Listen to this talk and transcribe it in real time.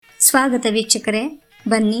ಸ್ವಾಗತ ವೀಕ್ಷಕರೇ,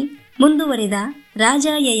 ಬನ್ನಿ ಮುಂದುವರಿದ ರಾಜ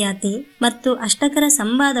ಯಯಾತಿ ಮತ್ತು ಅಷ್ಟಕರ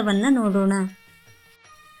ಸಂವಾದವನ್ನು ನೋಡೋಣ.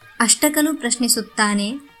 ಅಷ್ಟಕನು ಪ್ರಶ್ನಿಸುತ್ತಾನೆ,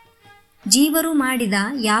 ಜೀವರು ಮಾಡಿದ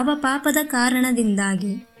ಯಾವ ಪಾಪದ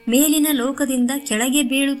ಕಾರಣದಿಂದಾಗಿ ಮೇಲಿನ ಲೋಕದಿಂದ ಕೆಳಗೆ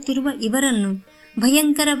ಬೀಳುತ್ತಿರುವ ಇವರನ್ನು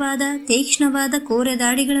ಭಯಂಕರವಾದ ತೀಕ್ಷ್ಣವಾದ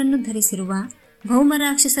ಕೋರೆದಾಡಿಗಳನ್ನು ಧರಿಸಿರುವ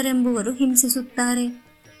ಭೌಮರಾಕ್ಷಸರೆಂಬುವರು ಹಿಂಸಿಸುತ್ತಾರೆ?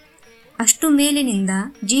 ಅಷ್ಟು ಮೇಲಿನಿಂದ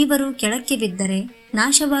ಜೀವರು ಕೆಳಕ್ಕೆ ಬಿದ್ದರೆ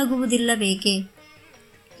ನಾಶವಾಗುವುದಿಲ್ಲಬೇಕೆ?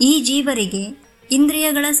 ಈ ಜೀವರಿಗೆ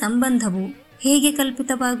ಇಂದ್ರಿಯಗಳ ಸಂಬಂಧವು ಹೇಗೆ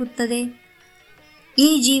ಕಲ್ಪಿತವಾಗುತ್ತದೆ? ಈ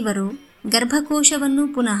ಜೀವರು ಗರ್ಭಕೋಶವನ್ನು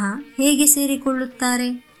ಪುನಃ ಹೇಗೆ ಸೇರಿಕೊಳ್ಳುತ್ತಾರೆ?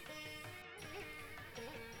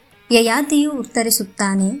 ಯಯಾತಿಯು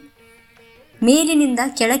ಉತ್ತರಿಸುತ್ತಾನೆ, ಮೇಲಿನಿಂದ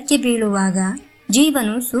ಕೆಳಕ್ಕೆ ಬೀಳುವಾಗ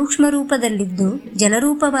ಜೀವನು ಸೂಕ್ಷ್ಮ ರೂಪದಲ್ಲಿದ್ದು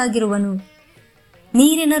ಜಲರೂಪವಾಗಿರುವನು.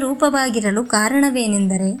 ನೀರಿನ ರೂಪವಾಗಿರಲು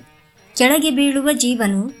ಕಾರಣವೇನೆಂದರೆ ಕೆಳಗೆ ಬೀಳುವ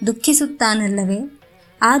ಜೀವನು ದುಃಖಿಸುತ್ತಾನಲ್ಲವೇ?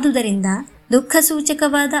 ಆದುದರಿಂದ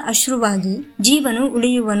ದುಃಖಸೂಚಕವಾದ ಅಶ್ರುವಾಗಿ ಜೀವನು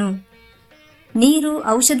ಉಳಿಯುವನು. ನೀರು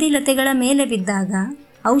ಔಷಧಿ ಲತೆಗಳ ಮೇಲೆ ಬಿದ್ದಾಗ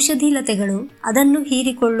ಔಷಧಿ ಲತೆಗಳು ಅದನ್ನು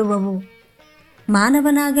ಹೀರಿಕೊಳ್ಳುವವು.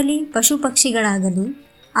 ಮಾನವನಾಗಲಿ ಪಶು ಪಕ್ಷಿಗಳಾಗಲಿ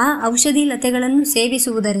ಆ ಔಷಧಿ ಲತೆಗಳನ್ನು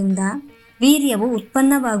ಸೇವಿಸುವುದರಿಂದ ವೀರ್ಯವು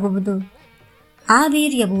ಉತ್ಪನ್ನವಾಗುವುದು. ಆ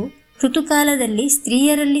ವೀರ್ಯವು ಋತುಕಾಲದಲ್ಲಿ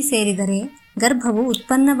ಸ್ತ್ರೀಯರಲ್ಲಿ ಸೇರಿದರೆ ಗರ್ಭವು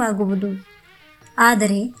ಉತ್ಪನ್ನವಾಗುವುದು.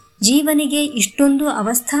 ಆದರೆ ಜೀವನಿಗೆ ಇಷ್ಟೊಂದು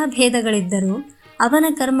ಅವಸ್ಥಾಭೇದಗಳಿದ್ದರೂ ಅವನ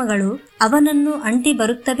ಕರ್ಮಗಳು ಅವನನ್ನು ಅಂಟಿ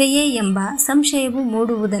ಬರುತ್ತವೆಯೇ ಎಂಬ ಸಂಶಯವು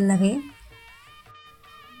ಮೂಡುವುದಲ್ಲವೇ?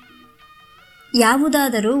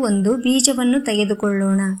 ಯಾವುದಾದರೂ ಒಂದು ಬೀಜವನ್ನು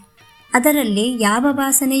ತೆಗೆದುಕೊಳ್ಳೋಣ. ಅದರಲ್ಲಿ ಯಾವ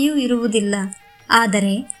ವಾಸನೆಯೂ ಇರುವುದಿಲ್ಲ.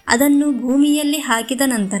 ಆದರೆ ಅದನ್ನು ಭೂಮಿಯಲ್ಲಿ ಹಾಕಿದ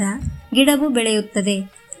ನಂತರ ಗಿಡವು ಬೆಳೆಯುತ್ತದೆ.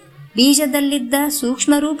 ಬೀಜದಲ್ಲಿದ್ದ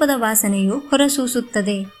ಸೂಕ್ಷ್ಮರೂಪದ ವಾಸನೆಯು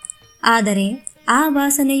ಹೊರಸೂಸುತ್ತದೆ. ಆದರೆ ಆ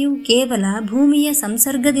ವಾಸನೆಯು ಕೇವಲ ಭೂಮಿಯ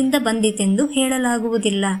ಸಂಸರ್ಗದಿಂದ ಬಂದಿತೆಂದು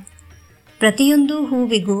ಹೇಳಲಾಗುವುದಿಲ್ಲ. ಪ್ರತಿಯೊಂದು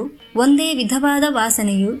ಹೂವಿಗೂ ಒಂದೇ ವಿಧವಾದ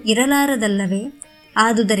ವಾಸನೆಯು ಇರಲಾರದಲ್ಲವೇ?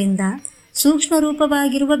 ಆದುದರಿಂದ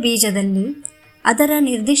ಸೂಕ್ಷ್ಮರೂಪವಾಗಿರುವ ಬೀಜದಲ್ಲಿ ಅದರ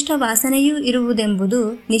ನಿರ್ದಿಷ್ಟ ವಾಸನೆಯೂ ಇರುವುದೆಂಬುದು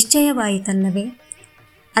ನಿಶ್ಚಯವಾಯಿತಲ್ಲವೇ?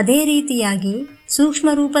 ಅದೇ ರೀತಿಯಾಗಿ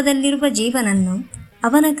ಸೂಕ್ಷ್ಮರೂಪದಲ್ಲಿರುವ ಜೀವನನ್ನು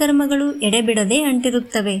ಅವನ ಕರ್ಮಗಳು ಎಡೆಬಿಡದೆ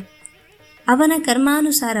ಅಂಟಿರುತ್ತವೆ. ಅವನ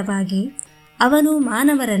ಕರ್ಮಾನುಸಾರವಾಗಿ ಅವನು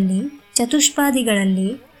ಮಾನವರಲ್ಲಿ, ಚತುಷ್ಪಾದಿಗಳಲ್ಲಿ,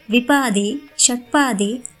 ದ್ವಿಪಾದಿ,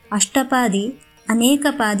 ಷಟ್ಪಾದಿ, ಅಷ್ಟಪಾದಿ,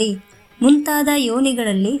 ಅನೇಕಪಾದಿ ಮುಂತಾದ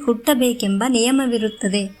ಯೋನಿಗಳಲ್ಲಿ ಹುಟ್ಟಬೇಕೆಂಬ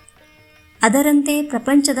ನಿಯಮವಿರುತ್ತದೆ. ಅದರಂತೆ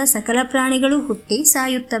ಪ್ರಪಂಚದ ಸಕಲ ಪ್ರಾಣಿಗಳು ಹುಟ್ಟಿ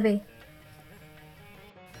ಸಾಯುತ್ತವೆ.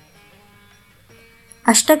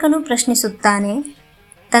 ಅಷ್ಟಕನು ಪ್ರಶ್ನಿಸುತ್ತಾನೆ,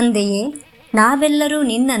 ತಂದೆಯೇ, ನಾವೆಲ್ಲರೂ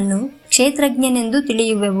ನಿನ್ನನ್ನು ಕ್ಷೇತ್ರಜ್ಞನೆಂದು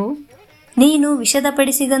ತಿಳಿಯುವೆವು. ನೀನು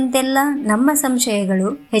ವಿಶದಪಡಿಸಿದಂತೆಲ್ಲ ನಮ್ಮ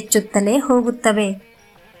ಸಂಶಯಗಳು ಹೆಚ್ಚುತ್ತಲೇ ಹೋಗುತ್ತವೆ.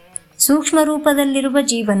 ಸೂಕ್ಷ್ಮರೂಪದಲ್ಲಿರುವ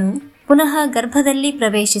ಜೀವನು ಪುನಃ ಗರ್ಭದಲ್ಲಿ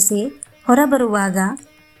ಪ್ರವೇಶಿಸಿ ಹೊರಬರುವಾಗ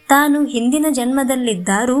ತಾನು ಹಿಂದಿನ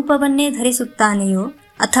ಜನ್ಮದಲ್ಲಿದ್ದ ರೂಪವನ್ನೇ ಧರಿಸುತ್ತಾನೆಯೋ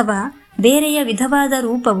ಅಥವಾ ಬೇರೆಯ ವಿಧವಾದ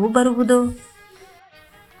ರೂಪವು ಬರುವುದೋ?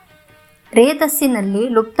 ರೇತಸ್ಸಿನಲ್ಲಿ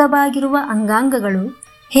ಲುಪ್ತವಾಗಿರುವ ಅಂಗಾಂಗಗಳು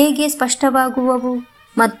ಹೇಗೆ ಸ್ಪಷ್ಟವಾಗುವವು?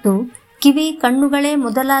 ಮತ್ತು ಕಿವಿ, ಕಣ್ಣುಗಳೇ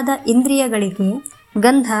ಮೊದಲಾದ ಇಂದ್ರಿಯಗಳಿಗೆ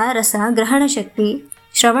ಗಂಧ, ರಸ, ಗ್ರಹಣ ಶಕ್ತಿ,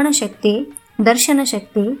 ಶ್ರವಣ ಶಕ್ತಿ, ದರ್ಶನ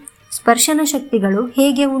ಶಕ್ತಿ, ಸ್ಪರ್ಶನ ಶಕ್ತಿಗಳು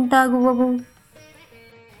ಹೇಗೆ ಉಂಟಾಗುವವು?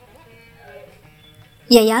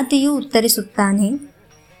 ಯಯಾತಿಯು ಉತ್ತರಿಸುತ್ತಾನೆ,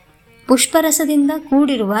 ಪುಷ್ಪರಸದಿಂದ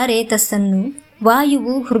ಕೂಡಿರುವ ರೇತಸ್ಸನ್ನು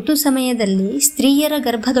ವಾಯುವು ಋತು ಸಮಯದಲ್ಲಿ ಸ್ತ್ರೀಯರ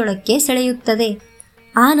ಗರ್ಭದೊಳಕ್ಕೆ ಸೆಳೆಯುತ್ತದೆ.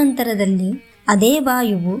 ಆ ನಂತರದಲ್ಲಿ ಅದೇ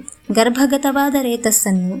ವಾಯುವು ಗರ್ಭಗತವಾದ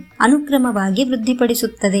ರೇತಸ್ಸನ್ನು ಅನುಕ್ರಮವಾಗಿ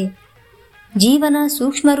ವೃದ್ಧಿಪಡಿಸುತ್ತದೆ. ಜೀವನ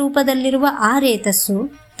ಸೂಕ್ಷ್ಮರೂಪದಲ್ಲಿರುವ ಆ ರೇತಸ್ಸು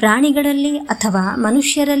ಪ್ರಾಣಿಗಳಲ್ಲಿ ಅಥವಾ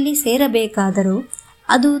ಮನುಷ್ಯರಲ್ಲಿ ಸೇರಬೇಕಾದರೂ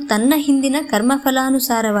ಅದು ತನ್ನ ಹಿಂದಿನ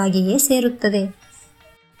ಕರ್ಮಫಲಾನುಸಾರವಾಗಿಯೇ ಸೇರುತ್ತದೆ.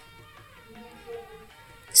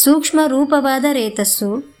 ಸೂಕ್ಷ್ಮ ರೂಪವಾದ ರೇತಸ್ಸು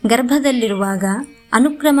ಗರ್ಭದಲ್ಲಿರುವಾಗ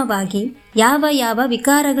ಅನುಕ್ರಮವಾಗಿ ಯಾವ ಯಾವ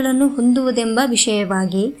ವಿಕಾರಗಳನ್ನು ಹೊಂದುವುದೆಂಬ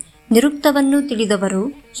ವಿಷಯವಾಗಿ ನಿರುಕ್ತವನ್ನು ತಿಳಿದವರು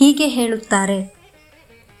ಹೀಗೆ ಹೇಳುತ್ತಾರೆ.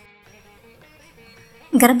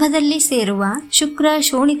 ಗರ್ಭದಲ್ಲಿ ಸೇರುವ ಶುಕ್ರ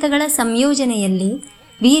ಶೋಣಿತಗಳ ಸಂಯೋಜನೆಯಲ್ಲಿ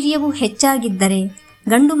ವೀರ್ಯವು ಹೆಚ್ಚಾಗಿದ್ದರೆ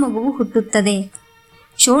ಗಂಡು ಮಗುವು ಹುಟ್ಟುತ್ತದೆ.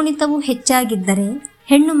 ಶೋಣಿತವು ಹೆಚ್ಚಾಗಿದ್ದರೆ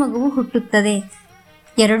ಹೆಣ್ಣು ಮಗುವು ಹುಟ್ಟುತ್ತದೆ.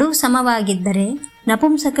 ಎರಡೂ ಸಮವಾಗಿದ್ದರೆ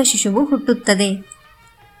ನಪುಂಸಕ ಶಿಶುವು ಹುಟ್ಟುತ್ತದೆ.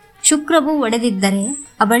 ಶುಕ್ರವು ಒಡೆದಿದ್ದರೆ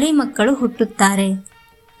ಅವಳಿ ಮಕ್ಕಳು ಹುಟ್ಟುತ್ತಾರೆ.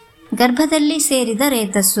 ಗರ್ಭದಲ್ಲಿ ಸೇರಿದ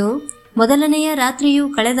ರೇತಸ್ಸು ಮೊದಲನೆಯ ರಾತ್ರಿಯು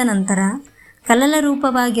ಕಳೆದ ನಂತರ ಕಲಲ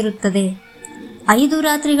ರೂಪವಾಗಿರುತ್ತದೆ. 5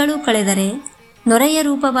 ರಾತ್ರಿಗಳು ಕಳೆದರೆ ನೊರೆಯ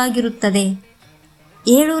ರೂಪವಾಗಿರುತ್ತದೆ.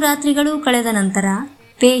 7 ರಾತ್ರಿಗಳು ಕಳೆದ ನಂತರ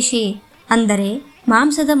ಪೇಶಿ ಅಂದರೆ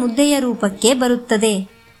ಮಾಂಸದ ಮುದ್ದೆಯ ರೂಪಕ್ಕೆ ಬರುತ್ತದೆ.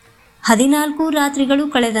 14 ರಾತ್ರಿಗಳು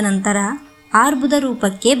ಕಳೆದ ನಂತರ ಆರ್ಬುದ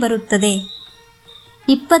ರೂಪಕ್ಕೆ ಬರುತ್ತದೆ.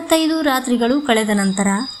 25 ರಾತ್ರಿಗಳು ಕಳೆದ ನಂತರ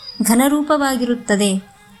ಘನರೂಪವಾಗಿರುತ್ತದೆ.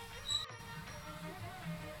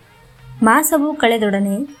 ಮಾಸವು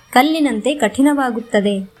ಕಳೆದೊಡನೆ ಕಲ್ಲಿನಂತೆ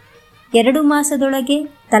ಕಠಿಣವಾಗುತ್ತದೆ. 2 ಮಾಸದೊಳಗೆ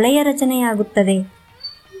ತಲೆಯ ರಚನೆಯಾಗುತ್ತದೆ.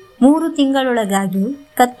 3 ತಿಂಗಳೊಳಗಾಗಿ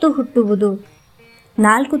ಕತ್ತು ಹುಟ್ಟುವುದು.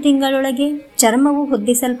 4 ತಿಂಗಳೊಳಗೆ ಚರ್ಮವು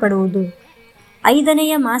ಹೊದ್ದಿಸಲ್ಪಡುವುದು.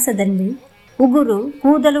 5ನೆಯ ಮಾಸದಲ್ಲಿ ಉಗುರು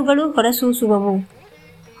ಕೂದಲುಗಳು ಹೊರಸೂಸುವವು.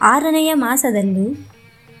 6ನೆಯ ಮಾಸದಲ್ಲಿ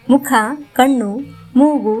ಮುಖ, ಕಣ್ಣು,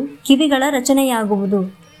 ಮೂಗು, ಕಿವಿಗಳ ರಚನೆಯಾಗುವುದು.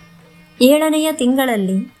 7ನೆಯ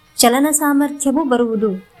ತಿಂಗಳಲ್ಲಿ ಚಲನ ಸಾಮರ್ಥ್ಯವು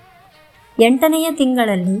ಬರುವುದು. 8ನೆಯ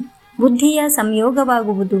ತಿಂಗಳಲ್ಲಿ ಬುದ್ಧಿಯ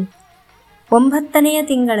ಸಂಯೋಗವಾಗುವುದು. 9ನೆಯ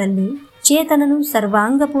ತಿಂಗಳಲ್ಲಿ ಚೇತನನು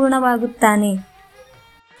ಸರ್ವಾಂಗಪೂರ್ಣವಾಗುತ್ತಾನೆ.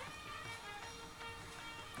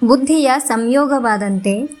 ಬುದ್ಧಿಯ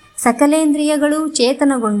ಸಂಯೋಗವಾದಂತೆ ಸಕಲೇಂದ್ರಿಯಗಳು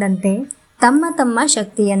ಚೇತನಗೊಂಡಂತೆ ತಮ್ಮ ತಮ್ಮ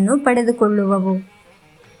ಶಕ್ತಿಯನ್ನು ಪಡೆದುಕೊಳ್ಳುವವು.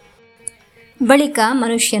 ಬಳಿಕ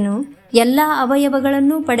ಮನುಷ್ಯನು ಎಲ್ಲ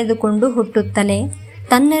ಅವಯವಗಳನ್ನು ಪಡೆದುಕೊಂಡು ಹುಟ್ಟುತ್ತಲೇ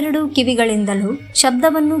ತನ್ನೆರಡು ಕಿವಿಗಳಿಂದಲೂ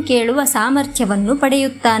ಶಬ್ದವನ್ನು ಕೇಳುವ ಸಾಮರ್ಥ್ಯವನ್ನು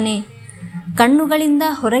ಪಡೆಯುತ್ತಾನೆ. ಕಣ್ಣುಗಳಿಂದ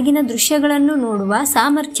ಹೊರಗಿನ ದೃಶ್ಯಗಳನ್ನು ನೋಡುವ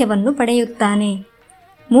ಸಾಮರ್ಥ್ಯವನ್ನು ಪಡೆಯುತ್ತಾನೆ.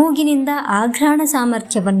 ಮೂಗಿನಿಂದ ಆಘ್ರಾಣ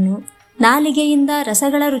ಸಾಮರ್ಥ್ಯವನ್ನು, ನಾಲಿಗೆಯಿಂದ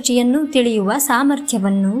ರಸಗಳ ರುಚಿಯನ್ನು ತಿಳಿಯುವ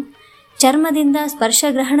ಸಾಮರ್ಥ್ಯವನ್ನು, ಚರ್ಮದಿಂದ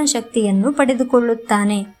ಸ್ಪರ್ಶಗ್ರಹಣ ಶಕ್ತಿಯನ್ನು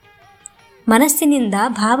ಪಡೆದುಕೊಳ್ಳುತ್ತಾನೆ. ಮನಸ್ಸಿನಿಂದ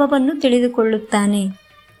ಭಾವವನ್ನು ತಿಳಿದುಕೊಳ್ಳುತ್ತಾನೆ.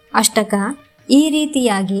 ಅಷ್ಟಕ ಈ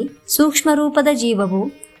ರೀತಿಯಾಗಿ ಸೂಕ್ಷ್ಮರೂಪದ ಜೀವವು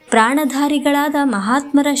ಪ್ರಾಣಧಾರಿಗಳಾದ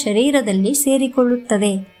ಮಹಾತ್ಮರ ಶರೀರದಲ್ಲಿ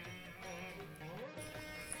ಸೇರಿಕೊಳ್ಳುತ್ತದೆ.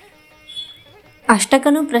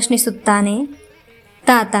 ಅಷ್ಟಕನು ಪ್ರಶ್ನಿಸುತ್ತಾನೆ,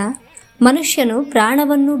 ತಾತ, ಮನುಷ್ಯನು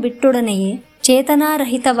ಪ್ರಾಣವನ್ನು ಬಿಟ್ಟೊಡನೆಯೇ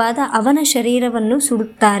ಚೇತನಾರಹಿತವಾದ ಅವನ ಶರೀರವನ್ನು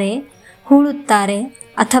ಸುಡುತ್ತಾರೆ, ಹೂಳುತ್ತಾರೆ,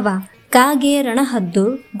 ಅಥವಾ ಕಾಗೆ, ರಣಹದ್ದು,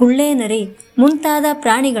 ಗುಳ್ಳೇನರಿ ಮುಂತಾದ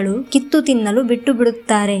ಪ್ರಾಣಿಗಳು ಕಿತ್ತು ತಿನ್ನಲು ಬಿಟ್ಟು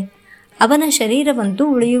ಬಿಡುತ್ತಾರೆ. ಅವನ ಶರೀರವಂತೂ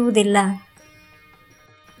ಉಳಿಯುವುದಿಲ್ಲ.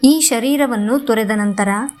 ಈ ಶರೀರವನ್ನು ತೊರೆದ ನಂತರ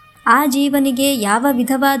ಆ ಜೀವನಿಗೆ ಯಾವ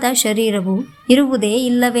ವಿಧವಾದ ಶರೀರವು ಇರುವುದೇ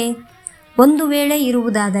ಇಲ್ಲವೇ? ಒಂದು ವೇಳೆ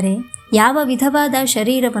ಇರುವುದಾದರೆ ಯಾವ ವಿಧವಾದ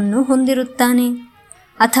ಶರೀರವನ್ನು ಹೊಂದಿರುತ್ತಾನೆ?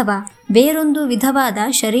 ಅಥವಾ ಬೇರೊಂದು ವಿಧವಾದ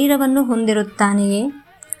ಶರೀರವನ್ನು ಹೊಂದಿರುತ್ತಾನೆಯೇ?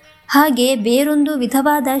 ಹಾಗೆ ಬೇರೊಂದು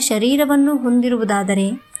ವಿಧವಾದ ಶರೀರವನ್ನು ಹೊಂದಿರುವುದಾದರೆ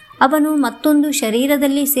ಅವನು ಮತ್ತೊಂದು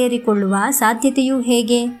ಶರೀರದಲ್ಲಿ ಸೇರಿಕೊಳ್ಳುವ ಸಾಧ್ಯತೆಯು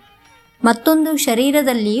ಹೇಗೆ? ಮತ್ತೊಂದು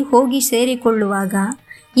ಶರೀರದಲ್ಲಿ ಹೋಗಿ ಸೇರಿಕೊಳ್ಳುವಾಗ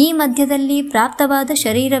ಈ ಮಧ್ಯದಲ್ಲಿ ಪ್ರಾಪ್ತವಾದ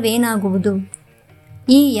ಶರೀರವೇನಾಗುವುದು?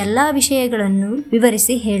 ಈ ಎಲ್ಲ ವಿಷಯಗಳನ್ನು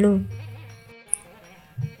ವಿವರಿಸಿ ಹೇಳು.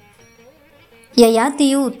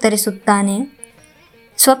 ಯಯಾತಿಯು ಉತ್ತರಿಸುತ್ತಾನೆ,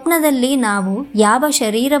 ಸ್ವಪ್ನದಲ್ಲಿ ನಾವು ಯಾವ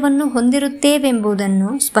ಶರೀರವನ್ನು ಹೊಂದಿರುತ್ತೇವೆಂಬುದನ್ನು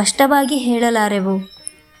ಸ್ಪಷ್ಟವಾಗಿ ಹೇಳಲಾರೆವು.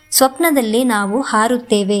 ಸ್ವಪ್ನದಲ್ಲಿ ನಾವು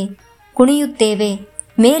ಹಾರುತ್ತೇವೆ, ಕುಣಿಯುತ್ತೇವೆ,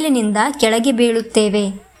 ಮೇಲಿನಿಂದ ಕೆಳಗೆ ಬೀಳುತ್ತೇವೆ,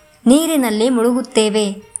 ನೀರಿನಲ್ಲಿ ಮುಳುಗುತ್ತೇವೆ,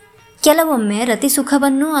 ಕೆಲವೊಮ್ಮೆ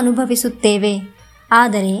ರತಿಸುಖವನ್ನೂ ಅನುಭವಿಸುತ್ತೇವೆ.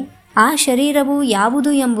 ಆದರೆ ಆ ಶರೀರವು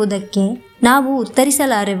ಯಾವುದು ಎಂಬುದಕ್ಕೆ ನಾವು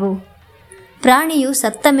ಉತ್ತರಿಸಲಾರೆವು. ಪ್ರಾಣಿಯು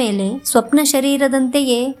ಸತ್ತ ಮೇಲೆ ಸ್ವಪ್ನ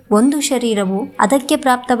ಶರೀರದಂತೆಯೇ ಒಂದು ಶರೀರವು ಅದಕ್ಕೆ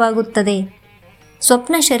ಪ್ರಾಪ್ತವಾಗುತ್ತದೆ.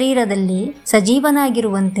 ಸ್ವಪ್ನ ಶರೀರದಲ್ಲಿ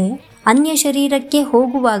ಸಜೀವನಾಗಿರುವಂತೆ ಅನ್ಯ ಶರೀರಕ್ಕೆ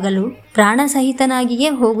ಹೋಗುವಾಗಲೂ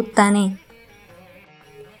ಪ್ರಾಣಸಹಿತನಾಗಿಯೇ ಹೋಗುತ್ತಾನೆ.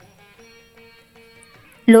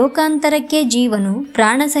 ಲೋಕಾಂತರಕ್ಕೆ ಜೀವನು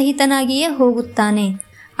ಪ್ರಾಣಸಹಿತನಾಗಿಯೇ ಹೋಗುತ್ತಾನೆ,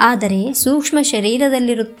 ಆದರೆ ಸೂಕ್ಷ್ಮ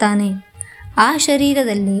ಶರೀರದಲ್ಲಿರುತ್ತಾನೆ. ಆ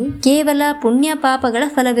ಶರೀರದಲ್ಲಿ ಕೇವಲ ಪುಣ್ಯ ಪಾಪಗಳ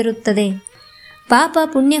ಫಲವಿರುತ್ತದೆ. ಪಾಪ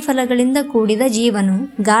ಪುಣ್ಯ ಫಲಗಳಿಂದ ಕೂಡಿದ ಜೀವನು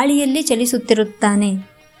ಗಾಳಿಯಲ್ಲಿ ಚಲಿಸುತ್ತಿರುತ್ತಾನೆ.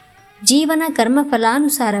 ಜೀವನ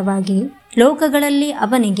ಕರ್ಮಫಲಾನುಸಾರವಾಗಿ ಲೋಕಗಳಲ್ಲಿ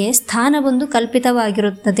ಅವನಿಗೆ ಸ್ಥಾನವೊಂದು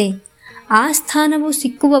ಕಲ್ಪಿತವಾಗಿರುತ್ತದೆ. ಆ ಸ್ಥಾನವು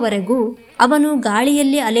ಸಿಕ್ಕುವವರೆಗೂ ಅವನು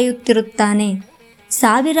ಗಾಳಿಯಲ್ಲಿ ಅಲೆಯುತ್ತಿರುತ್ತಾನೆ.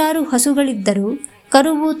 ಸಾವಿರಾರು ಹಸುಗಳಿದ್ದರೂ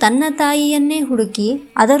ಕರುವು ತನ್ನ ತಾಯಿಯನ್ನೇ ಹುಡುಕಿ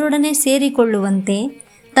ಅದರೊಡನೆ ಸೇರಿಕೊಳ್ಳುವಂತೆ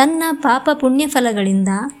ತನ್ನ ಪಾಪ ಪುಣ್ಯ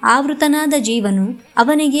ಫಲಗಳಿಂದ ಆವೃತನಾದ ಜೀವನು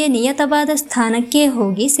ಅವನಿಗೆ ನಿಯತವಾದ ಸ್ಥಾನಕ್ಕೆ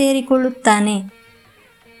ಹೋಗಿ ಸೇರಿಕೊಳ್ಳುತ್ತಾನೆ.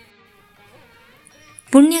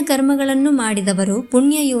 ಪುಣ್ಯಕರ್ಮಗಳನ್ನು ಮಾಡಿದವರು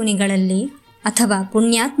ಪುಣ್ಯ ಯೋನಿಗಳಲ್ಲಿ ಅಥವಾ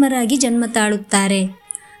ಪುಣ್ಯಾತ್ಮರಾಗಿ ಜನ್ಮ ತಾಳುತ್ತಾರೆ.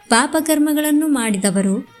 ಪಾಪಕರ್ಮಗಳನ್ನು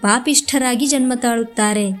ಮಾಡಿದವರು ಪಾಪಿಷ್ಠರಾಗಿ ಜನ್ಮ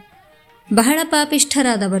ತಾಳುತ್ತಾರೆ. ಬಹಳ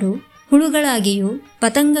ಪಾಪಿಷ್ಠರಾದವರು ಹುಳುಗಳಾಗಿಯೂ,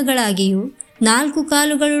 ಪತಂಗಗಳಾಗಿಯೂ, 4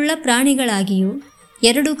 ಕಾಲುಗಳುಳ್ಳ ಪ್ರಾಣಿಗಳಾಗಿಯೂ,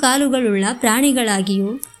 2 ಕಾಲುಗಳುಳ್ಳ ಪ್ರಾಣಿಗಳಾಗಿಯೂ,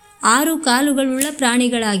 6 ಕಾಲುಗಳುಳ್ಳ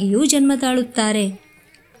ಪ್ರಾಣಿಗಳಾಗಿಯೂ ಜನ್ಮ ತಾಳುತ್ತಾರೆ.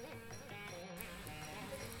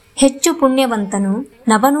 ಹೆಚ್ಚು ಪುಣ್ಯವಂತನು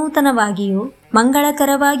ನವನೂತನವಾಗಿಯೂ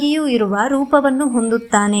ಮಂಗಳಕರವಾಗಿಯೂ ಇರುವ ರೂಪವನ್ನು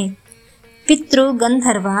ಹೊಂದುತ್ತಾನೆ. ಪಿತೃ,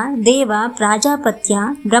 ಗಂಧರ್ವ, ದೇವ, ಪ್ರಾಜಾಪತ್ಯ,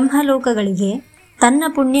 ಬ್ರಹ್ಮಲೋಕಗಳಿಗೆ ತನ್ನ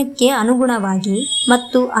ಪುಣ್ಯಕ್ಕೆ ಅನುಗುಣವಾಗಿ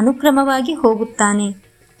ಮತ್ತು ಅನುಕ್ರಮವಾಗಿ ಹೋಗುತ್ತಾನೆ.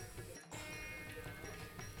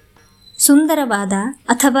 ಸುಂದರವಾದ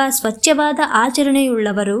ಅಥವಾ ಸ್ವಚ್ಛವಾದ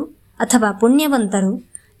ಆಚರಣೆಯುಳ್ಳವರು ಅಥವಾ ಪುಣ್ಯವಂತರು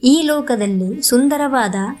ಈ ಲೋಕದಲ್ಲಿ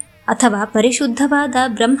ಸುಂದರವಾದ ಅಥವಾ ಪರಿಶುದ್ಧವಾದ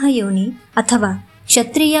ಬ್ರಹ್ಮಯೋನಿ ಅಥವಾ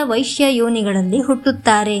ಕ್ಷತ್ರಿಯ ವೈಶ್ಯ ಯೋನಿಗಳಲ್ಲಿ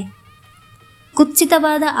ಹುಟ್ಟುತ್ತಾರೆ.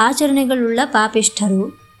 ಕುತ್ಸಿತವಾದ ಆಚರಣೆಗಳುಳ್ಳ ಪಾಪಿಷ್ಠರು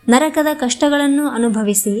ನರಕದ ಕಷ್ಟಗಳನ್ನು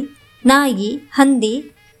ಅನುಭವಿಸಿ ನಾಯಿ, ಹಂದಿ,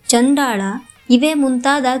 ಚಂಡಾಳ ಇವೇ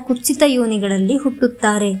ಮುಂತಾದ ಕುತ್ಸಿತ ಯೋನಿಗಳಲ್ಲಿ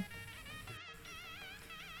ಹುಟ್ಟುತ್ತಾರೆ.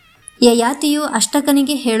 ಯಯಾತಿಯು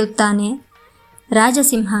ಅಷ್ಟಕನಿಗೆ ಹೇಳುತ್ತಾನೆ,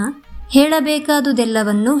 ರಾಜಸಿಂಹ,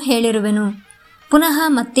 ಹೇಳಬೇಕಾದುದೆಲ್ಲವನ್ನೂ ಹೇಳಿರುವೆನು. ಪುನಃ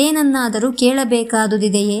ಮತ್ತೇನನ್ನಾದರೂ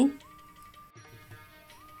ಕೇಳಬೇಕಾದುದಿದೆಯೇ?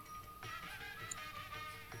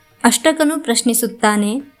 ಅಷ್ಟಕನು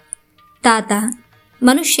ಪ್ರಶ್ನಿಸುತ್ತಾನೆ, ತಾತ,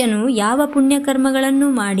 ಮನುಷ್ಯನು ಯಾವ ಪುಣ್ಯಕರ್ಮಗಳನ್ನು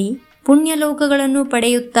ಮಾಡಿ ಪುಣ್ಯಲೋಕಗಳನ್ನು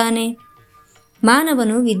ಪಡೆಯುತ್ತಾನೆ?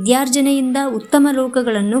 ಮಾನವನು ವಿದ್ಯಾರ್ಜನೆಯಿಂದ ಉತ್ತಮ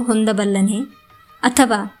ಲೋಕಗಳನ್ನು ಹೊಂದಬಲ್ಲನೆ?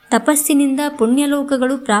 ಅಥವಾ ತಪಸ್ಸಿನಿಂದ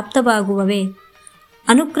ಪುಣ್ಯಲೋಕಗಳು ಪ್ರಾಪ್ತವಾಗುವವೇ?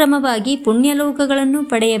 ಅನುಕ್ರಮವಾಗಿ ಪುಣ್ಯಲೋಕಗಳನ್ನು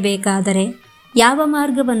ಪಡೆಯಬೇಕಾದರೆ ಯಾವ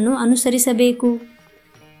ಮಾರ್ಗವನ್ನು ಅನುಸರಿಸಬೇಕು?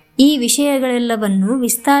 ಈ ವಿಷಯಗಳೆಲ್ಲವನ್ನೂ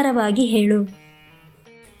ವಿಸ್ತಾರವಾಗಿ ಹೇಳು.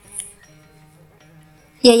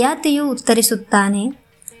 ಯಯಾತಿಯು ಉತ್ತರಿಸುತ್ತಾನೆ,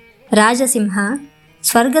 ರಾಜಸಿಂಹ,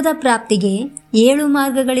 ಸ್ವರ್ಗದ ಪ್ರಾಪ್ತಿಗೆ 7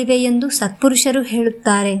 ಮಾರ್ಗಗಳಿವೆ ಎಂದು ಸತ್ಪುರುಷರು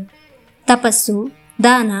ಹೇಳುತ್ತಾರೆ. ತಪಸ್ಸು,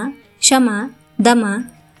 ದಾನ, ಶಮ, ದಮ,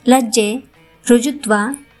 ಲಜ್ಜೆ, ಋಜುತ್ವ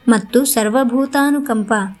ಮತ್ತು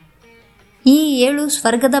ಸರ್ವಭೂತಾನುಕಂಪ. ಈ 7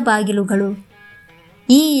 ಸ್ವರ್ಗದ ಬಾಗಿಲುಗಳು.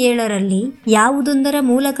 ಈ 7ರಲ್ಲಿ ಯಾವುದೊಂದರ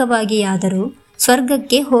ಮೂಲಕವಾಗಿಯಾದರೂ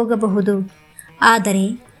ಸ್ವರ್ಗಕ್ಕೆ ಹೋಗಬಹುದು. ಆದರೆ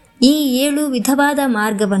ಈ 7 ವಿಧವಾದ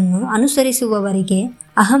ಮಾರ್ಗವನ್ನು ಅನುಸರಿಸುವವರಿಗೆ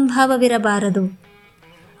ಅಹಂಭಾವವಿರಬಾರದು.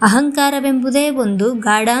 ಅಹಂಕಾರವೆಂಬುದೇ ಒಂದು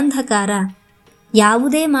ಗಾಢಾಂಧಕಾರ.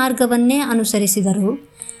 ಯಾವುದೇ ಮಾರ್ಗವನ್ನೇ ಅನುಸರಿಸಿದರೂ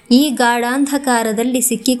ಈ ಗಾಢಾಂಧಕಾರದಲ್ಲಿ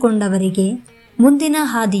ಸಿಕ್ಕಿಕೊಂಡವರಿಗೆ ಮುಂದಿನ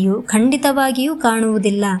ಹಾದಿಯು ಖಂಡಿತವಾಗಿಯೂ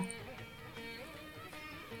ಕಾಣುವುದಿಲ್ಲ.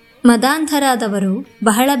 ಮದಾಂಧರಾದವರು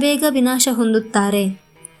ಬಹಳ ಬೇಗ ವಿನಾಶ ಹೊಂದುತ್ತಾರೆ.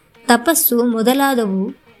 ತಪಸ್ಸು ಮೊದಲಾದವು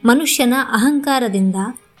ಮನುಷ್ಯನ ಅಹಂಕಾರದಿಂದ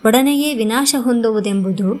ಒಡನೆಯೇ ವಿನಾಶ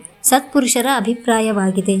ಹೊಂದುವುದೆಂಬುದು ಸತ್ಪುರುಷರ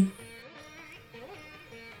ಅಭಿಪ್ರಾಯವಾಗಿದೆ.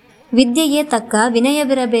 ವಿದ್ಯೆಗೆ ತಕ್ಕ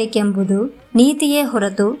ವಿನಯವಿರಬೇಕೆಂಬುದು ನೀತಿಯೇ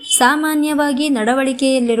ಹೊರತು ಸಾಮಾನ್ಯವಾಗಿ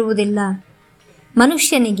ನಡವಳಿಕೆಯಲ್ಲಿರುವುದಿಲ್ಲ.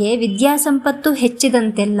 ಮನುಷ್ಯನಿಗೆ ವಿದ್ಯಾಸಂಪತ್ತು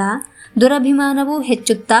ಹೆಚ್ಚಿದಂತೆಲ್ಲ ದುರಭಿಮಾನವೂ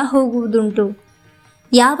ಹೆಚ್ಚುತ್ತಾ ಹೋಗುವುದುಂಟು.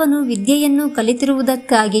 ಯಾವನು ವಿದ್ಯೆಯನ್ನು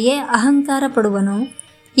ಕಲಿತಿರುವುದಕ್ಕಾಗಿಯೇ ಅಹಂಕಾರ ಪಡುವನೋ,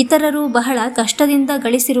 ಇತರರು ಬಹಳ ಕಷ್ಟದಿಂದ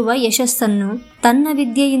ಗಳಿಸಿರುವ ಯಶಸ್ಸನ್ನು ತನ್ನ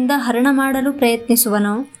ವಿದ್ಯೆಯಿಂದ ಹರಣ ಮಾಡಲು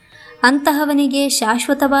ಪ್ರಯತ್ನಿಸುವನೋ, ಅಂತಹವನಿಗೆ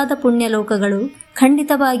ಶಾಶ್ವತವಾದ ಪುಣ್ಯಲೋಕಗಳು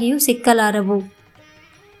ಖಂಡಿತವಾಗಿಯೂ ಸಿಕ್ಕಲಾರವು.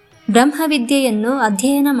 ಬ್ರಹ್ಮವಿದ್ಯೆಯನ್ನು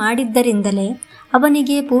ಅಧ್ಯಯನ ಮಾಡಿದ್ದರಿಂದಲೇ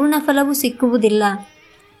ಅವನಿಗೆ ಪೂರ್ಣ ಫಲವು ಸಿಕ್ಕುವುದಿಲ್ಲ.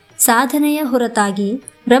 ಸಾಧನೆಯ ಹೊರತಾಗಿ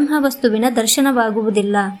ಬ್ರಹ್ಮವಸ್ತುವಿನ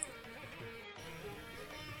ದರ್ಶನವಾಗುವುದಿಲ್ಲ.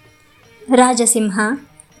 ರಾಜಸಿಂಹ,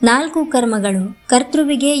 4 ಕರ್ಮಗಳು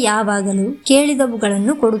ಕರ್ತೃವಿಗೆ ಯಾವಾಗಲೂ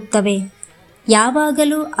ಕೇಳಿದವುಗಳನ್ನು ಕೊಡುತ್ತವೆ.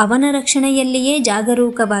 ಯಾವಾಗಲೂ ಅವನ ರಕ್ಷಣೆಯಲ್ಲಿಯೇ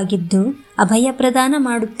ಜಾಗರೂಕವಾಗಿದ್ದು ಅಭಯ ಪ್ರದಾನ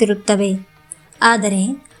ಮಾಡುತ್ತಿರುತ್ತವೆ. ಆದರೆ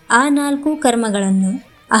ಆ 4 ಕರ್ಮಗಳನ್ನು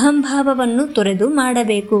ಅಹಂಭಾವವನ್ನು ತೊರೆದು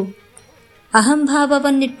ಮಾಡಬೇಕು.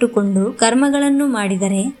 ಅಹಂಭಾವವನ್ನಿಟ್ಟುಕೊಂಡು ಕರ್ಮಗಳನ್ನು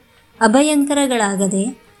ಮಾಡಿದರೆ ಅಭಯಂಕರಗಳಾಗದೆ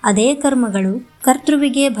ಅದೇ ಕರ್ಮಗಳು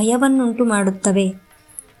ಕರ್ತೃವಿಗೆ ಭಯವನ್ನುಂಟು ಮಾಡುತ್ತವೆ.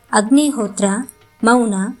 ಅಗ್ನಿಹೋತ್ರ,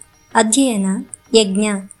 ಮೌನ, ಅಧ್ಯಯನ, ಯಜ್ಞ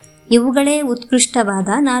ಇವುಗಳೇ ಉತ್ಕೃಷ್ಟವಾದ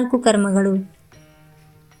 4 ಕರ್ಮಗಳು.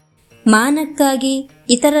 ಮಾನಕ್ಕಾಗಿ,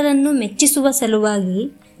 ಇತರರನ್ನು ಮೆಚ್ಚಿಸುವ ಸಲುವಾಗಿ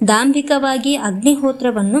ದಾಂಭಿಕವಾಗಿ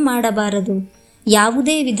ಅಗ್ನಿಹೋತ್ರವನ್ನು ಮಾಡಬಾರದು.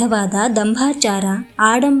 ಯಾವುದೇ ವಿಧವಾದ ದಂಭಾಚಾರ,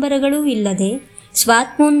 ಆಡಂಬರಗಳೂ ಇಲ್ಲದೆ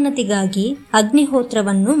ಸ್ವಾತ್ಮೋನ್ನತಿಗಾಗಿ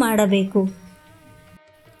ಅಗ್ನಿಹೋತ್ರವನ್ನು ಮಾಡಬೇಕು.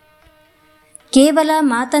 ಕೇವಲ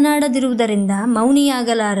ಮಾತನಾಡದಿರುವುದರಿಂದ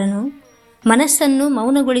ಮೌನಿಯಾಗಲಾರನು. ಮನಸ್ಸನ್ನು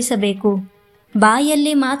ಮೌನಗೊಳಿಸಬೇಕು.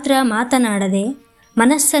 ಬಾಯಲ್ಲಿ ಮಾತ್ರ ಮಾತನಾಡದೆ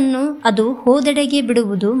ಮನಸ್ಸನ್ನು ಅದು ಹೋದೆಡೆಗೆ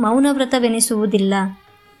ಬಿಡುವುದು ಮೌನವ್ರತವೆನಿಸುವುದಿಲ್ಲ.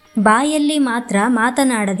 ಬಾಯಲ್ಲಿ ಮಾತ್ರ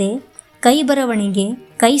ಮಾತನಾಡದೆ ಕೈ ಬರವಣಿಗೆ,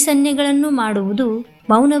 ಕೈ ಸನ್ನೆಗಳನ್ನು ಮಾಡುವುದು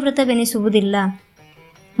ಮೌನವ್ರತವೆನಿಸುವುದಿಲ್ಲ.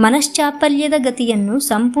 ಮನಶ್ಚಾಪಲ್ಯದ ಗತಿಯನ್ನು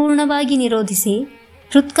ಸಂಪೂರ್ಣವಾಗಿ ನಿರೋಧಿಸಿ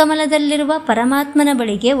ಹೃತ್ಕಮಲದಲ್ಲಿರುವ ಪರಮಾತ್ಮನ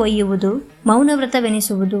ಬಳಿಗೆ ಒಯ್ಯುವುದು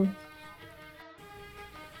ಮೌನವ್ರತವೆನಿಸುವುದು.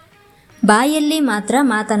 ಬಾಯಲ್ಲಿ ಮಾತ್ರ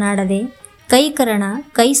ಮಾತನಾಡದೆ ಕೈಕರಣ,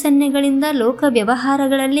 ಕೈ ಸನ್ನೆಗಳಿಂದ ಲೋಕ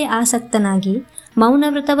ವ್ಯವಹಾರಗಳಲ್ಲಿ ಆಸಕ್ತನಾಗಿ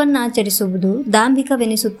ಮೌನವ್ರತವನ್ನಾಚರಿಸುವುದು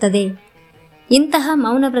ದಾಂಭಿಕವೆನಿಸುತ್ತದೆ. ಇಂತಹ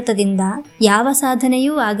ಮೌನವ್ರತದಿಂದ ಯಾವ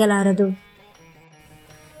ಸಾಧನೆಯೂ ಆಗಲಾರದು.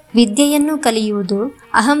 ವಿದ್ಯೆಯನ್ನು ಕಲಿಯುವುದು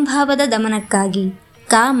ಅಹಂಭಾವದ ದಮನಕ್ಕಾಗಿ.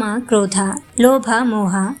 ಕಾಮ, ಕ್ರೋಧ, ಲೋಭ,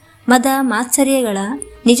 ಮೋಹ, ಮದ, ಮಾತ್ಸರ್ಯಗಳ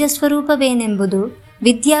ನಿಜಸ್ವರೂಪವೇನೆಂಬುದು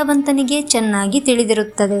ವಿದ್ಯಾವಂತನಿಗೆ ಚೆನ್ನಾಗಿ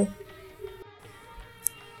ತಿಳಿದಿರುತ್ತದೆ.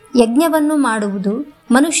 ಯಜ್ಞವನ್ನು ಮಾಡುವುದು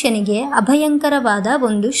ಮನುಷ್ಯನಿಗೆ ಅಭಯಂಕರವಾದ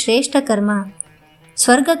ಒಂದು ಶ್ರೇಷ್ಠ ಕರ್ಮ.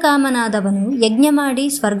 ಸ್ವರ್ಗಕಾಮನಾದವನು ಯಜ್ಞ ಮಾಡಿ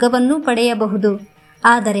ಸ್ವರ್ಗವನ್ನೂ ಪಡೆಯಬಹುದು.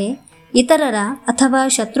 ಆದರೆ ಇತರರ ಅಥವಾ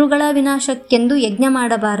ಶತ್ರುಗಳ ವಿನಾಶಕ್ಕೆಂದು ಯಜ್ಞ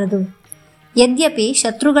ಮಾಡಬಾರದು. ಯದ್ಯಪಿ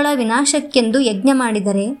ಶತ್ರುಗಳ ವಿನಾಶಕ್ಕೆಂದು ಯಜ್ಞ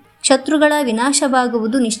ಮಾಡಿದರೆ ಶತ್ರುಗಳ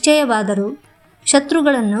ವಿನಾಶವಾಗುವುದು ನಿಶ್ಚಯವಾದರೂ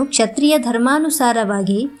ಶತ್ರುಗಳನ್ನು ಕ್ಷತ್ರಿಯ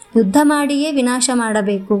ಧರ್ಮಾನುಸಾರವಾಗಿ ಯುದ್ಧ ಮಾಡಿಯೇ ವಿನಾಶ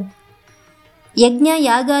ಮಾಡಬೇಕು. ಯಜ್ಞ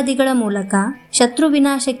ಯಾಗಾದಿಗಳ ಮೂಲಕ ಶತ್ರು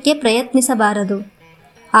ವಿನಾಶಕ್ಕೆ ಪ್ರಯತ್ನಿಸಬಾರದು.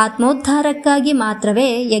 ಆತ್ಮೋದ್ಧಾರಕ್ಕಾಗಿ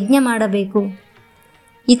ಮಾತ್ರವೇ ಯಜ್ಞ ಮಾಡಬೇಕು.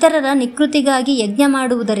 ಇತರರ ನಿಕೃತಿಗಾಗಿ ಯಜ್ಞ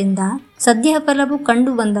ಮಾಡುವುದರಿಂದ ಸದ್ಯ ಫಲವು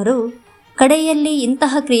ಕಂಡು ಬಂದರೂ ಕಡೆಯಲ್ಲಿ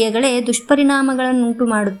ಇಂತಹ ಕ್ರಿಯೆಗಳೇ ದುಷ್ಪರಿಣಾಮಗಳನ್ನುಂಟು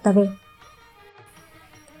ಮಾಡುತ್ತವೆ.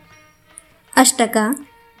 ಅಷ್ಟಕ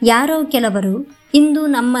ಯಾರೋ ಕೆಲವರು ಇಂದು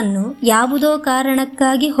ನಮ್ಮನ್ನು ಯಾವುದೋ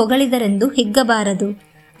ಕಾರಣಕ್ಕಾಗಿ ಹೊಗಳಿದರೆಂದು ಹಿಗ್ಗಬಾರದು.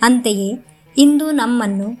 ಅಂತೆಯೇ ಇಂದು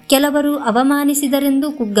ನಮ್ಮನ್ನು ಕೆಲವರು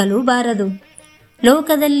ಅವಮಾನಿಸಿದರೆಂದು ಕುಗ್ಗಲು ಬಾರದು.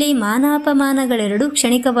 ಲೋಕದಲ್ಲಿ ಮಾನಾಪಮಾನಗಳೆರಡು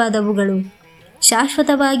ಕ್ಷಣಿಕವಾದವುಗಳು,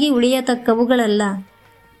 ಶಾಶ್ವತವಾಗಿ ಉಳಿಯತಕ್ಕವುಗಳಲ್ಲ.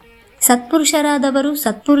 ಸತ್ಪುರುಷರಾದವರು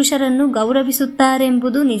ಸತ್ಪುರುಷರನ್ನು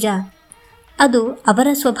ಗೌರವಿಸುತ್ತಾರೆಂಬುದು ನಿಜ, ಅದು ಅವರ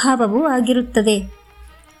ಸ್ವಭಾವವೂ ಆಗಿರುತ್ತದೆ.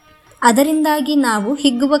 ಅದರಿಂದಾಗಿ ನಾವು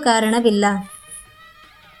ಹಿಗ್ಗುವ ಕಾರಣವಿಲ್ಲ.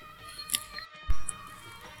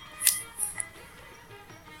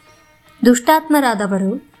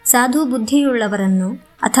 ದುಷ್ಟಾತ್ಮರಾದವರು ಸಾಧು ಬುದ್ಧಿಯುಳ್ಳವರನ್ನು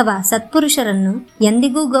ಅಥವಾ ಸತ್ಪುರುಷರನ್ನು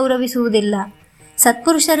ಎಂದಿಗೂ ಗೌರವಿಸುವುದಿಲ್ಲ.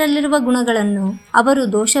 ಸತ್ಪುರುಷರಲ್ಲಿರುವ ಗುಣಗಳನ್ನು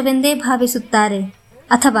ಅವರು ದೋಷವೆಂದೇ ಭಾವಿಸುತ್ತಾರೆ,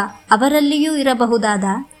 ಅಥವಾ ಅವರಲ್ಲಿಯೂ ಇರಬಹುದಾದ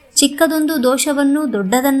ಚಿಕ್ಕದೊಂದು ದೋಷವನ್ನು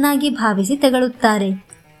ದೊಡ್ಡದನ್ನಾಗಿ ಭಾವಿಸಿ ತೆಗಳುತ್ತಾರೆ.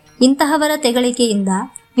 ಇಂತಹವರ ತೆಗಳಿಕೆಯಿಂದ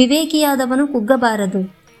ವಿವೇಕಿಯಾದವನು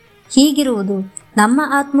ಕುಗ್ಗಬಾರದು. ಹೀಗಿರುವುದು ನಮ್ಮ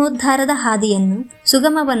ಆತ್ಮೋದ್ಧಾರದ ಹಾದಿಯನ್ನು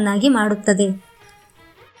ಸುಗಮವನ್ನಾಗಿ ಮಾಡುತ್ತದೆ.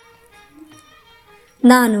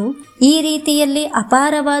 ನಾನು ಈ ರೀತಿಯಲ್ಲಿ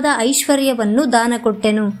ಅಪಾರವಾದ ಐಶ್ವರ್ಯವನ್ನು ದಾನ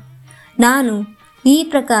ಕೊಟ್ಟೆನು. ನಾನು ಈ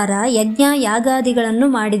ಪ್ರಕಾರ ಯಜ್ಞ ಯಾಗಾದಿಗಳನ್ನು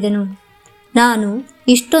ಮಾಡಿದೆನು. ನಾನು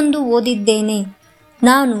ಇಷ್ಟೊಂದು ಓದಿದ್ದೇನೆ.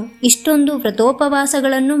 ನಾನು ಇಷ್ಟೊಂದು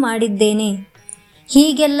ವ್ರತೋಪವಾಸಗಳನ್ನು ಮಾಡಿದ್ದೇನೆ.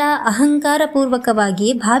 ಹೀಗೆಲ್ಲ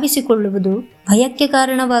ಅಹಂಕಾರಪೂರ್ವಕವಾಗಿ ಭಾವಿಸಿಕೊಳ್ಳುವುದು ಭಯಕ್ಕೆ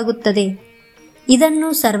ಕಾರಣವಾಗುತ್ತದೆ.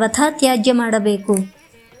 ಇದನ್ನು ಸರ್ವಥಾ ತ್ಯಾಜ್ಯ ಮಾಡಬೇಕು.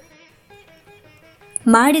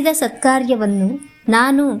 ಮಾಡಿದ ಸತ್ಕಾರ್ಯವನ್ನು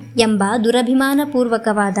ನಾನು ಎಂಬ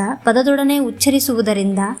ದುರಭಿಮಾನಪೂರ್ವಕವಾದ ಪದದೊಡನೆ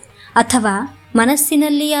ಉಚ್ಚರಿಸುವುದರಿಂದ ಅಥವಾ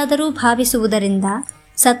ಮನಸ್ಸಿನಲ್ಲಿಯಾದರೂ ಭಾವಿಸುವುದರಿಂದ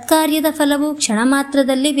ಸತ್ಕಾರ್ಯದ ಫಲವು ಕ್ಷಣ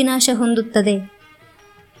ಮಾತ್ರದಲ್ಲಿ ವಿನಾಶ ಹೊಂದುತ್ತದೆ.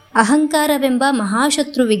 ಅಹಂಕಾರವೆಂಬ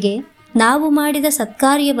ಮಹಾಶತ್ರುವಿಗೆ ನಾವು ಮಾಡಿದ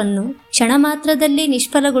ಸತ್ಕಾರ್ಯವನ್ನು ಕ್ಷಣ ಮಾತ್ರದಲ್ಲಿ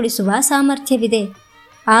ನಿಷ್ಫಲಗೊಳಿಸುವ ಸಾಮರ್ಥ್ಯವಿದೆ.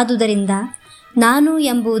 ಆದುದರಿಂದ ನಾನು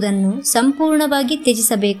ಎಂಬುದನ್ನು ಸಂಪೂರ್ಣವಾಗಿ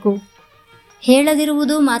ತ್ಯಜಿಸಬೇಕು.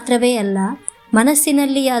 ಹೇಳದಿರುವುದು ಮಾತ್ರವೇ ಅಲ್ಲ,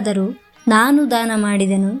 ಮನಸ್ಸಿನಲ್ಲಿಯಾದರೂ ನಾನು ದಾನ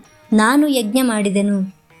ಮಾಡಿದೆನು, ನಾನು ಯಜ್ಞ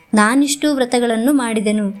ಮಾಡಿದೆನು, ನಾನಿಷ್ಟು ವ್ರತಗಳನ್ನು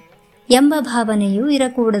ಮಾಡಿದೆನು ಎಂಬ ಭಾವನೆಯೂ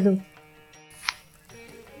ಇರಕೂಡದು.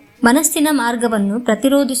 ಮನಸ್ಸಿನ ಮಾರ್ಗವನ್ನು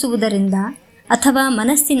ಪ್ರತಿರೋಧಿಸುವುದರಿಂದ ಅಥವಾ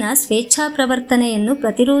ಮನಸ್ಸಿನ ಸ್ವೇಚ್ಛಾ ಪ್ರವರ್ತನೆಯನ್ನು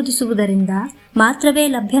ಪ್ರತಿರೋಧಿಸುವುದರಿಂದ ಮಾತ್ರವೇ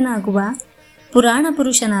ಲಭ್ಯನಾಗುವ ಪುರಾಣ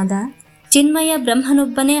ಪುರುಷನಾದ ಚಿನ್ಮಯ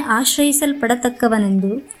ಬ್ರಹ್ಮನೊಬ್ಬನೇ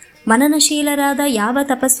ಆಶ್ರಯಿಸಲ್ಪಡತಕ್ಕವನೆಂದು ಮನನಶೀಲರಾದ ಯಾವ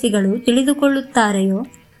ತಪಸ್ವಿಗಳು ತಿಳಿದುಕೊಳ್ಳುತ್ತಾರೆಯೋ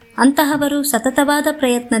ಅಂತಹವರು ಸತತವಾದ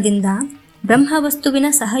ಪ್ರಯತ್ನದಿಂದ ಬ್ರಹ್ಮವಸ್ತುವಿನ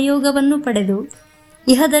ಸಹಯೋಗವನ್ನು ಪಡೆದು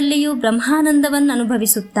ಇಹದಲ್ಲಿಯೂ ಬ್ರಹ್ಮಾನಂದವನ್ನು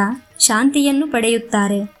ಅನುಭವಿಸುತ್ತಾ ಶಾಂತಿಯನ್ನು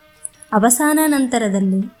ಪಡೆಯುತ್ತಾರೆ. ಅವಸಾನ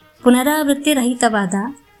ನಂತರದಲ್ಲಿ ಪುನರಾವೃತ್ತಿರಹಿತವಾದ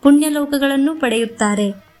ಪುಣ್ಯಲೋಕಗಳನ್ನು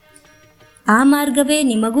ಪಡೆಯುತ್ತಾರೆ. ಆ ಮಾರ್ಗವೇ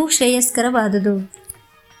ನಿಮಗೂ ಶ್ರೇಯಸ್ಕರವಾದುದು.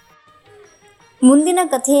 ಮುಂದಿನ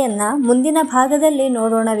ಕಥೆಯನ್ನು ಮುಂದಿನ ಭಾಗದಲ್ಲಿ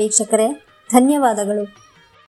ನೋಡೋಣ ವೀಕ್ಷಕರೇ. ಧನ್ಯವಾದಗಳು.